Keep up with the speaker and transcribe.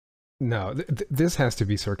No, this has to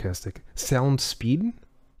be sarcastic. Sound speed?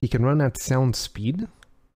 He can run at sound speed?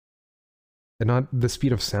 And not the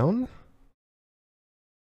speed of sound?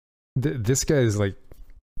 This guy is like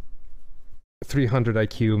 300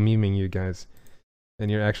 IQ memeing you guys, and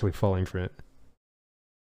you're actually falling for it.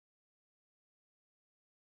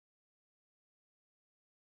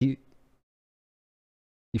 He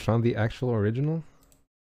found the actual original?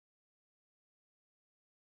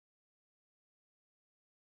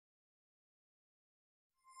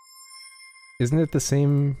 Isn't it the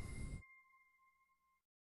same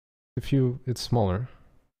if it's smaller?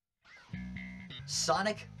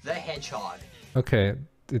 Sonic the Hedgehog. Okay,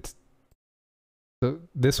 it's... So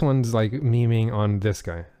this one's like memeing on this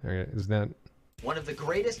guy. Okay, is that... One of the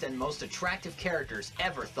greatest and most attractive characters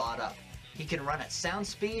ever thought up. He can run at sound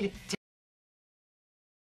speed...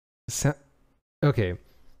 Okay.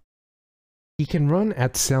 He can run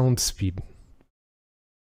at sound speed.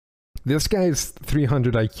 This guy's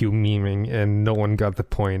 300 IQ memeing and no one got the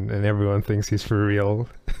point and everyone thinks he's for real.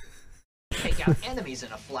 Take out enemies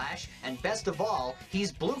in a flash, and best of all,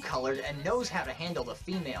 he's blue-colored and knows how to handle the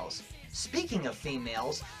females. Speaking of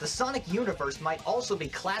females, the Sonic universe might also be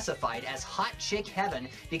classified as hot chick heaven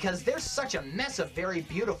because there's such a mess of very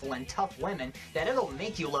beautiful and tough women that it'll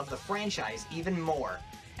make you love the franchise even more.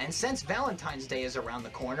 And since Valentine's Day is around the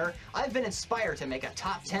corner, I've been inspired to make a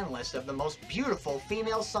top 10 list of the most beautiful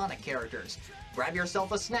female Sonic characters. Grab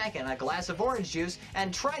yourself a snack and a glass of orange juice,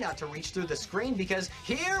 and try not to reach through the screen because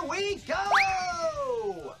here we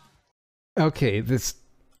go! Okay, this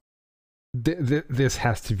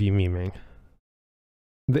has to be memeing.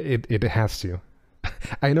 It has to.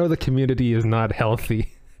 I know the community is not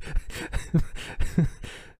healthy.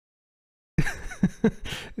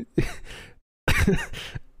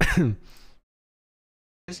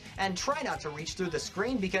 And try not to reach through the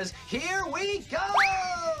screen because here we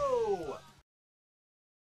go!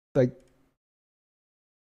 Like...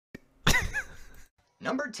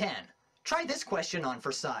 Number 10. Try this question on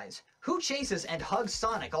for size. Who chases and hugs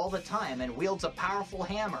Sonic all the time and wields a powerful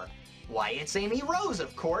hammer? Why, it's Amy Rose,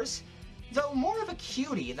 of course. Though more of a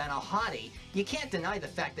cutie than a hottie, you can't deny the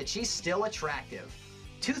fact that she's still attractive.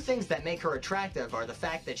 Two things that make her attractive are the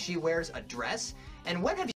fact that she wears a dress, and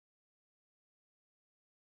when have you...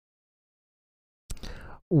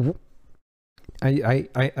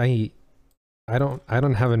 I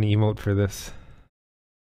don't have an emote for this.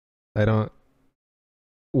 I don't...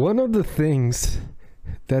 One of the things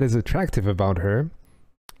that is attractive about her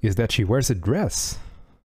is that she wears a dress.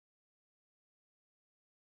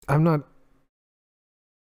 I'm not...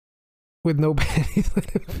 With no panties,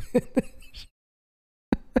 let him finish.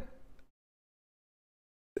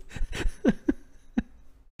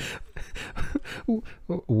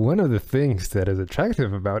 One of the things that is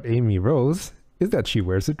attractive about Amy Rose is that she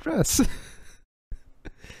wears a dress.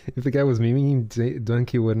 If the guy was memeing,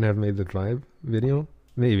 Dunkey wouldn't have made the vibe video?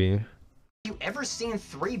 Maybe. Have you ever seen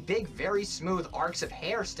 3 big, very smooth arcs of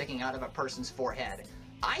hair sticking out of a person's forehead?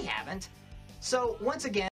 I haven't. So, once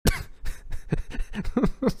again...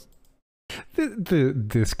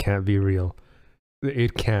 This can't be real.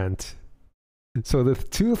 It can't. So the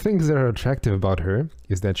two things that are attractive about her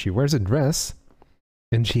is that she wears a dress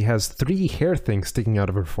and she has 3 hair things sticking out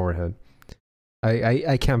of her forehead.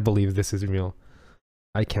 I can't believe this is real.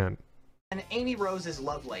 I can't. And Amy Rose is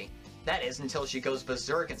lovely. That is until she goes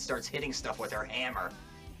berserk and starts hitting stuff with her hammer.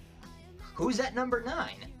 Who's at number 9?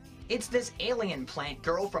 It's this alien plant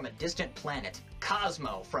girl from a distant planet,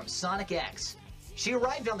 Cosmo from Sonic X. She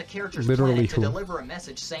arrived on the character's planet to deliver a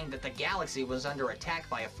message saying that the galaxy was under attack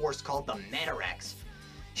by a force called the Metarex.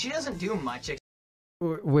 She doesn't do much.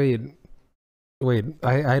 Wait,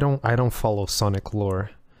 I don't follow Sonic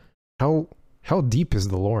lore. How deep is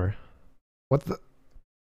the lore? What the...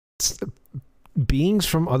 Beings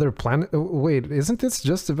from other planets? Wait, isn't this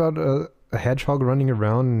just about a hedgehog running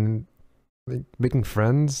around and like, making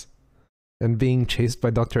friends and being chased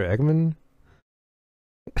by Dr. Eggman?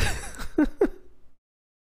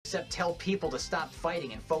 Except tell people to stop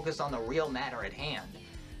fighting and focus on the real matter at hand.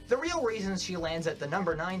 The real reason she lands at the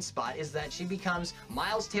number 9 spot is that she becomes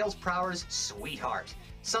Miles Tails Prower's sweetheart,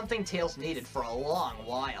 something Tails needed for a long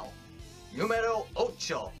while. Numero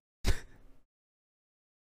 8.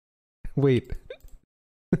 Wait.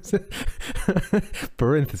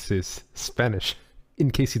 Parenthesis, Spanish,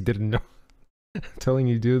 in case you didn't know. I'm telling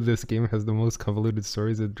you, dude, this game has the most convoluted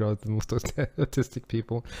stories. It draws the most autistic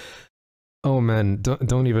people. Oh man,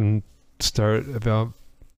 don't even start about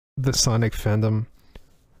the Sonic fandom.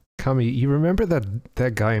 Kami, you remember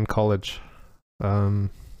that guy in college? Oh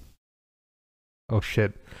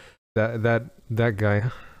shit, that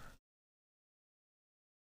guy.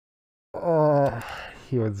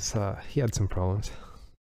 He was, he had some problems.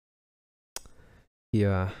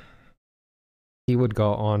 Yeah. He would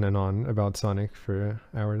go on and on about Sonic for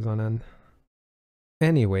hours on end.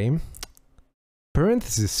 Anyway,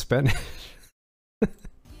 parentheses Spanish.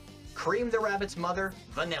 Cream the Rabbit's mother,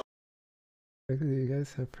 vanilla. You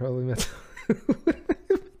guys have probably met.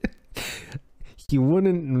 He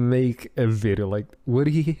wouldn't make a video like, would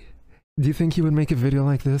he? Do you think he would make a video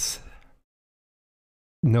like this?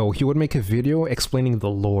 No, he would make a video explaining the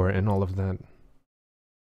lore and all of that.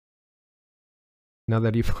 Now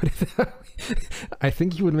that you put it that way, I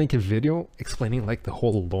think he would make a video explaining like the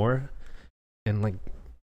whole lore and like,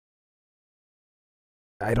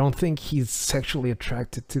 I don't think he's sexually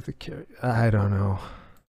attracted to the character. I don't know.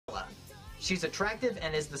 She's attractive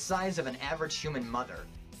and is the size of an average human mother.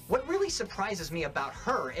 What really surprises me about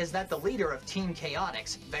her is that the leader of Team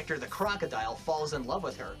Chaotix, Vector the Crocodile, falls in love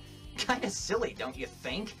with her. Kinda silly, don't you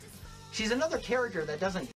think? She's another character that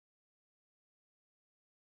doesn't...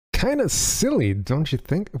 Kinda silly, don't you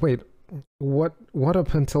think? Wait, what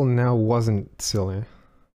up until now wasn't silly?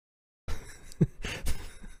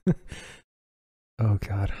 Oh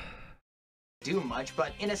god. Do much,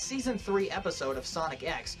 but in a Season 3 episode of Sonic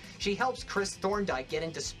X, she helps Chris Thorndike get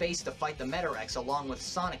into space to fight the Metarex along with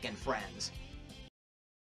Sonic and friends.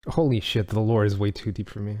 Holy shit, the lore is way too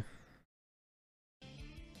deep for me.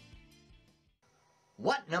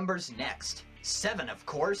 What number's next? 7, of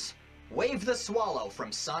course. Wave the Swallow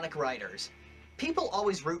from Sonic Riders. People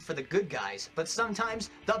always root for the good guys, but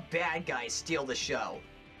sometimes the bad guys steal the show.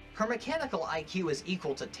 Her mechanical IQ is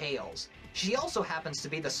equal to Tails. She also happens to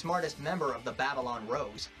be the smartest member of the Babylon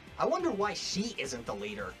Rose. I wonder why she isn't the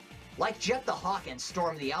leader. Like Jet the Hawk and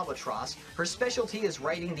Storm the Albatross, her specialty is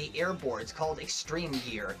riding the airboards called Extreme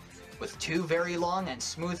Gear. With 2 very long and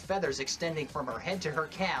smooth feathers extending from her head to her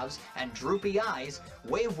calves and droopy eyes,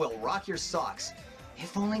 Wave will rock your socks.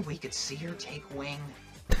 If only we could see her take wing.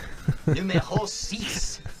 Numero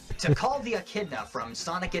 6. To call the Echidna from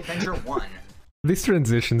Sonic Adventure 1. These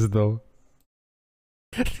transitions, though.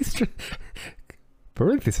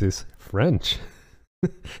 Parentheses, French.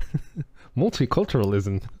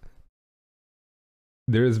 Multiculturalism.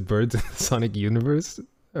 There's birds in the Sonic universe,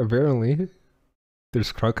 apparently.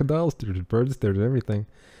 There's crocodiles, there's birds, there's everything.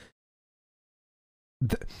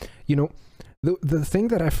 You know, the thing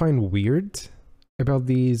that I find weird about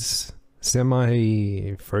these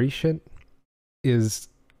semi-furry shit is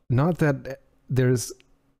not that there's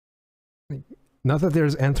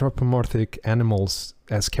anthropomorphic animals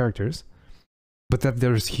as characters, but that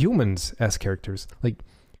there's humans as characters. Like,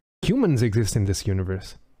 humans exist in this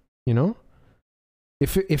universe, you know?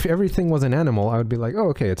 If everything was an animal, I would be like, oh,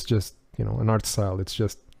 okay, it's just, you know, an art style, it's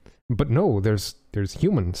just... But no, there's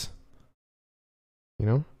humans, you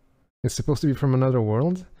know? It's supposed to be from another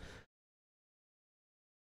world,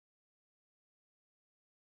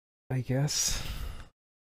 I guess.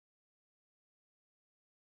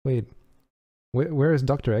 Wait, where is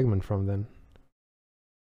Dr. Eggman from then?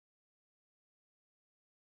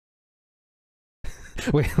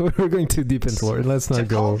 Wait, we're going too deep into lore. Let's not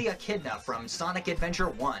go. Call the Echidna from Sonic Adventure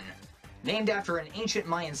 1. Named after an ancient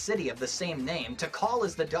Mayan city of the same name, Tikal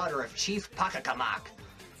is the daughter of Chief Pakakamak.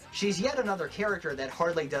 She's yet another character that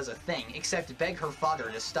hardly does a thing, except beg her father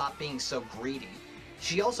to stop being so greedy.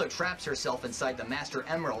 She also traps herself inside the Master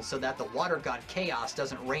Emerald so that the water god Chaos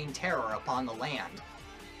doesn't rain terror upon the land.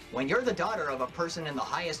 When you're the daughter of a person in the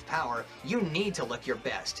highest power, you need to look your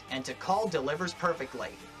best, and Tikal delivers perfectly.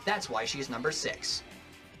 That's why she's number 6.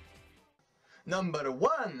 Number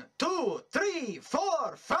 1, 2, 3,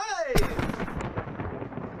 4, 5!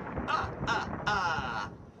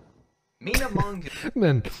 Mina Mongoose.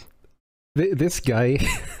 Man, this guy,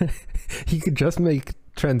 he could just make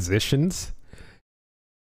transitions.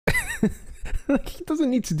 Like, he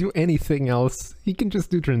doesn't need to do anything else. He can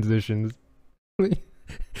just do transitions. Like,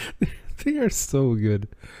 they are so good.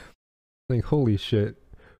 Like, holy shit.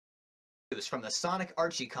 From the Sonic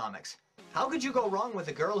Archie comics. How could you go wrong with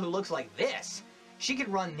a girl who looks like this? She could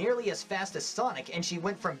run nearly as fast as Sonic, and she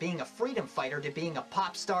went from being a freedom fighter to being a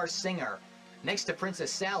pop star singer. Next to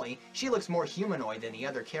Princess Sally, she looks more humanoid than the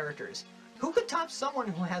other characters. Who could top someone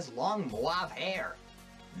who has long mauve hair?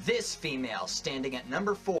 This female, standing at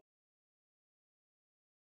number 4.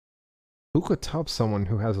 Who could top someone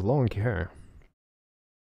who has long hair?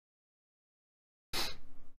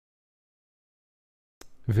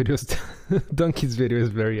 Dunkey's video is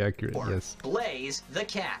very accurate, yes. Blaze the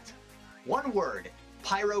cat. One word,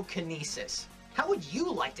 pyrokinesis. How would you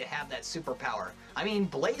like to have that superpower? I mean,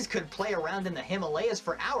 Blaze could play around in the Himalayas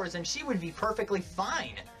for hours and she would be perfectly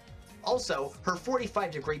fine. Also, her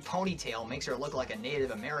 45-degree ponytail makes her look like a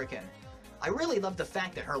Native American. I really love the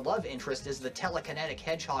fact that her love interest is the telekinetic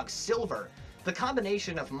hedgehog Silver. The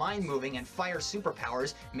combination of mind-moving and fire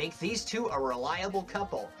superpowers make these two a reliable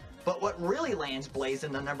couple. But what really lands Blaze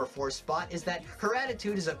in the number 4 spot is that her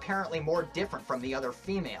attitude is apparently more different from the other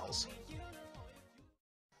females.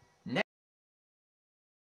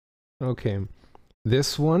 Okay,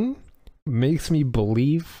 this one makes me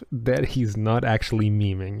believe that he's not actually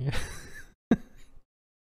memeing.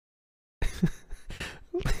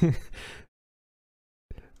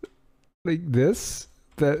 Like this,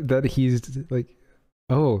 that he's like,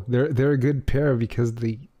 oh, they're a good pair because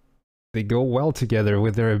they go well together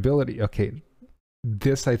with their ability. Okay,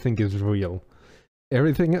 this I think is real.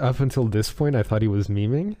 Everything up until this point I thought he was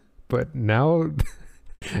memeing, but now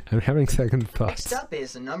I'm having second thoughts. Next up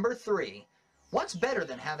is number 3. What's better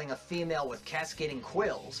than having a female with cascading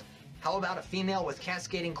quills? How about a female with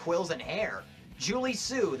cascading quills and hair? Julie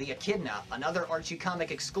Sue, the Echidna, another Archie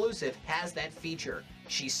comic exclusive, has that feature.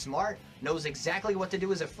 She's smart, knows exactly what to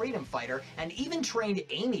do as a freedom fighter, and even trained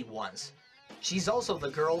Amy once. She's also the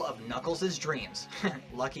girl of Knuckles' dreams.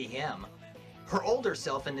 Lucky him. Her older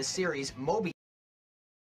self in the series, Moby...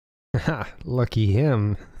 Ha! Lucky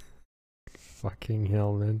him. Fucking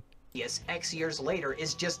hell, man. Yes, X years later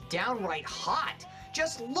is just downright hot.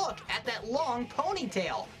 Just look at that long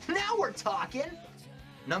ponytail. Now we're talking.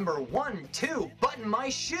 Number 1, 2, button my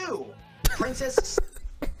shoe. Princess...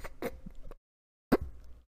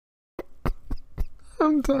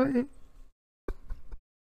 I'm dying.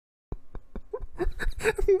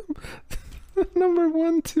 Number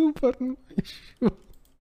 1, 2, button my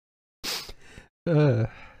shoe.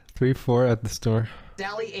 3, 4 at the store.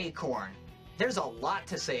 Sally Acorn. There's a lot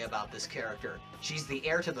to say about this character. She's the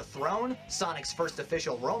heir to the throne, Sonic's first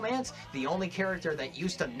official romance, the only character that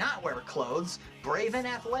used to not wear clothes, brave and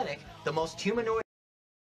athletic, the most humanoid...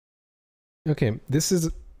 Okay, this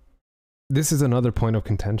is another point of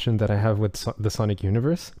contention that I have with the Sonic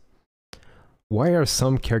universe. Why are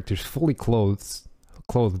some characters fully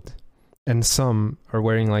clothed, and some are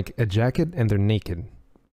wearing like a jacket and they're naked?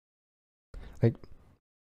 Like,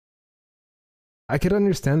 I could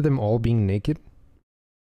understand them all being naked.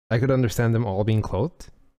 I could understand them all being clothed.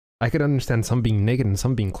 I could understand some being naked and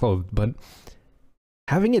some being clothed, but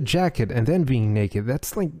having a jacket and then being naked,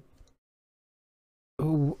 that's like...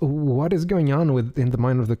 What is going on in the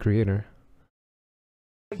mind of the creator?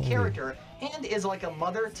 Character, and is like a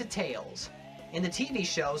mother to Tails. In the TV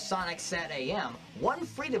show Sonic Sat AM, one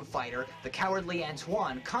freedom fighter, the cowardly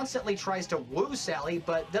Antoine, constantly tries to woo Sally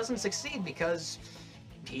but doesn't succeed because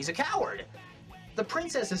he's a coward. The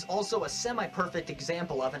princess is also a semi-perfect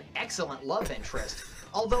example of an excellent love interest.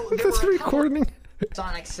 Although there were a couple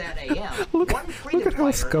Sonic Sat AM, one freedom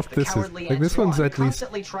fighter, the cowardly Antoine,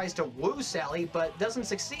 constantly tries to woo Sally but doesn't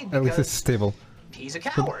succeed at least it's because stable. He's a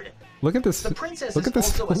coward. Look at this. The princess is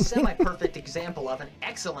also a semi-perfect example of an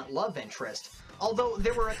excellent love interest. Although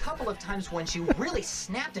there were a couple of times when she really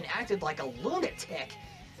snapped and acted like a lunatic.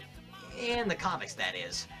 In the comics, that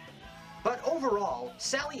is. But overall,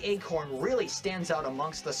 Sally Acorn really stands out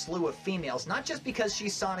amongst the slew of females, not just because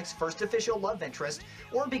she's Sonic's first official love interest,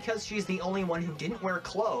 or because she's the only one who didn't wear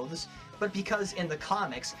clothes, but because in the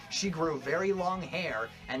comics, she grew very long hair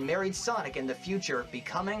and married Sonic in the future,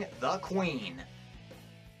 becoming the Queen.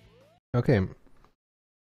 Okay.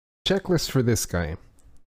 Checklist for this guy.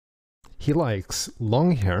 He likes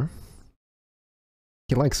long hair.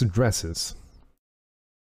 He likes dresses.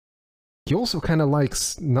 He also kind of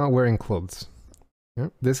likes not wearing clothes. Yeah,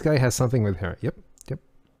 this guy has something with hair. Yep.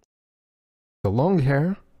 The long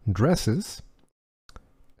hair, dresses,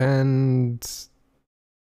 and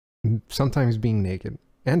sometimes being naked.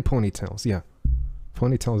 And ponytails, yeah.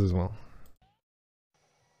 Ponytails as well.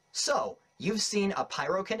 So, you've seen a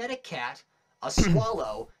pyrokinetic cat, a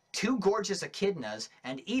swallow, 2 gorgeous echidnas,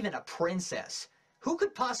 and even a princess. Who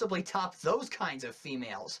could possibly top those kinds of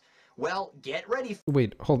females? Well, get ready.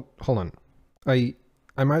 Wait, hold on. I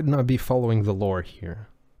might not be following the lore here.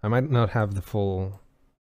 I might not have the full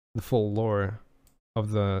lore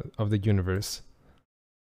of the universe.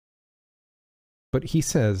 But he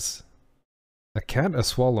says a cat, a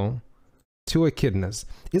swallow, 2 echidnas.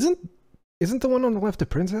 Isn't the one on the left a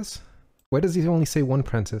princess? Why does he only say 1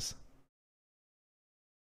 princess?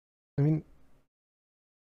 I mean,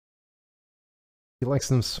 he likes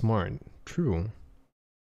them smart. True.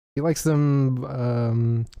 He likes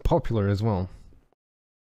them popular as well.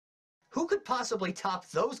 Who could possibly top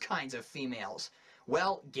those kinds of females?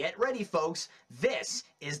 Well, get ready, folks. This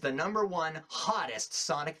is the #1 hottest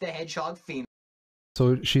Sonic the Hedgehog female.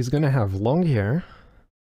 So she's gonna have long hair,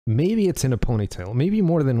 Maybe it's in a ponytail. Maybe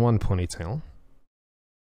more than one ponytail.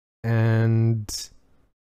 And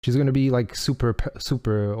she's gonna be like super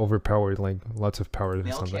overpowered, like lots of power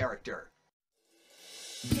or something. Character.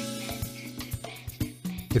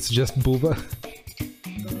 It's just Booba.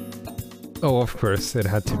 Oh, of course, it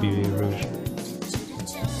had to be Rouge.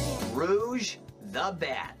 Rouge the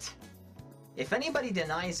Bat. If anybody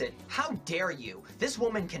denies it, how dare you? This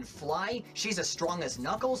woman can fly, she's as strong as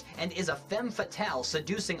Knuckles, and is a femme fatale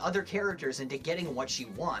seducing other characters into getting what she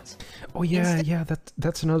wants. Oh yeah, yeah,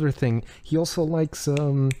 that's another thing. He also likes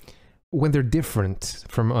when they're different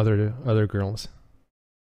from other girls.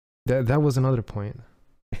 That was another point.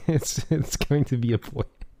 It's going to be a point.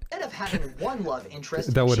 Instead of having one love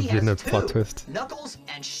interest, that would she have been a has plot two, twist. Knuckles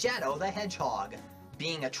and Shadow the Hedgehog.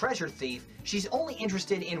 Being a treasure thief, she's only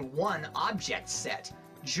interested in one object set,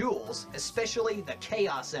 jewels, especially the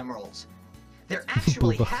Chaos Emeralds. There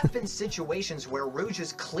actually have been situations where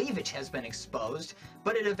Rouge's cleavage has been exposed,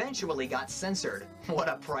 but it eventually got censored. What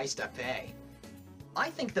a price to pay. I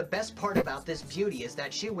think the best part about this beauty is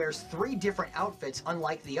that she wears 3 different outfits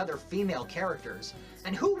unlike the other female characters.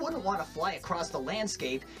 And who wouldn't want to fly across the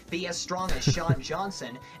landscape, be as strong as Sean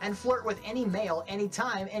Johnson, and flirt with any male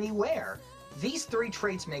anytime, anywhere? These 3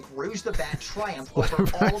 traits make Rouge the Bat triumph over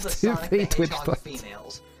all the Sonic the Hedgehog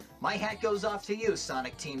females. My hat goes off to you,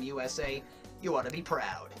 Sonic Team USA. You ought to be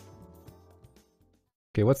proud.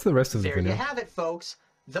 Okay, what's the rest of the video? There you have it, folks.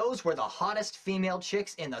 Those were the hottest female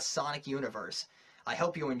chicks in the Sonic universe. I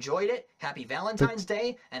hope you enjoyed it. Happy Valentine's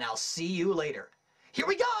Day, and I'll see you later. Here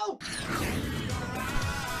we go!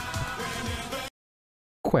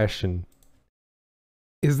 Question.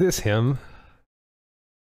 Is this him?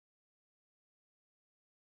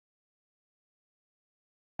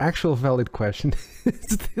 Actual valid question.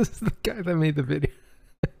 Is this the guy that made the video?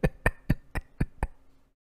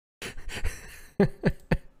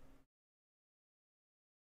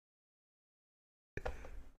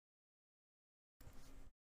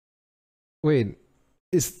 Wait,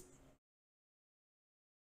 is...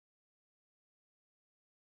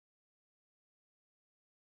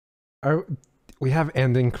 we have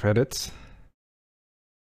ending credits?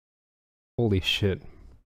 Holy shit.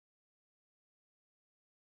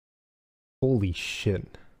 Holy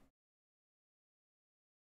shit.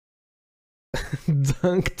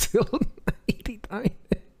 Dunk tilt 89.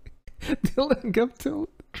 Dylan Gump tilt.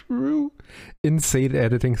 True. Insane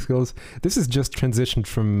editing skills. This is just transitioned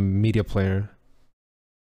from Media Player.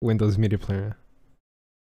 Windows Media Player.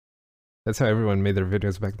 That's how everyone made their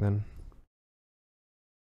videos back then.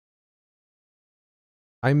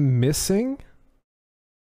 I'm missing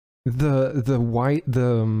the white,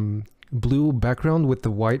 blue background with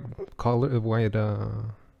the white color,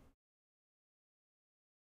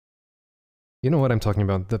 you know what I'm talking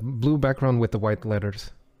about, the blue background with the white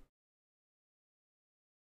letters.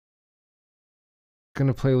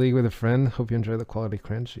 Gonna play League with a friend, hope you enjoy the quality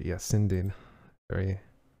cringe. Yes, indeed. Very.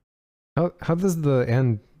 How does the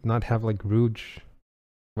end not have like Rouge?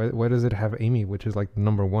 Why does it have Amy, which is like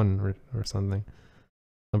number 1 or something?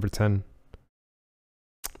 Number 10.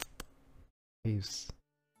 He's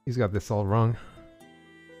got this all wrong.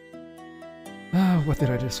 Ah, what did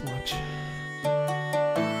I just watch?